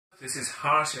This is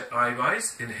harsh at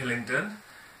Eiwise in Hillingdon.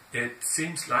 It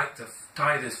seems like the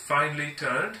tide is finally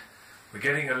turned. We're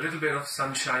getting a little bit of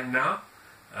sunshine now,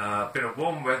 a bit of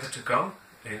warm weather to come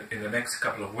in the next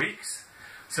couple of weeks.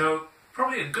 So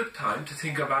probably a good time to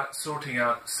think about sorting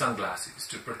out sunglasses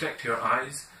to protect your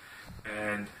eyes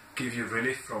and give you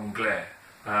relief from glare.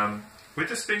 With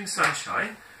the spring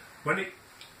sunshine, when it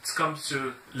comes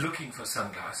to looking for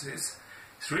sunglasses,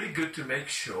 it's really good to make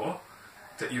sure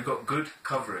that you've got good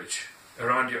coverage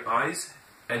around your eyes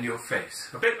and your face.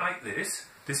 A bit like this.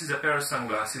 This is a pair of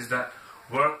sunglasses that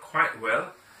work quite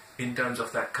well in terms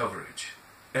of that coverage.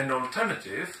 An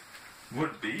alternative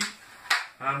would be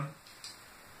a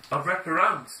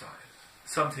wraparound style.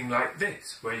 Something like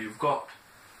this, where you've got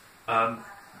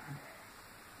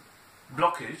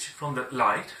blockage from the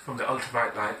light, from the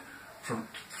ultraviolet light, from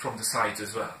the sides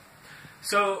as well.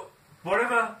 So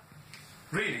whatever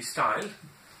really style,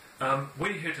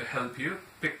 we're here to help you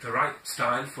pick the right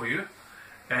style for you,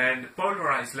 and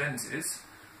polarized lenses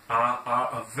are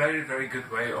a very, very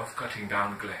good way of cutting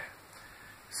down glare.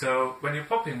 So when you're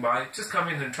popping by, just come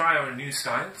in and try our new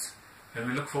styles, and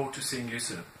we look forward to seeing you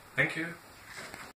soon. Thank you.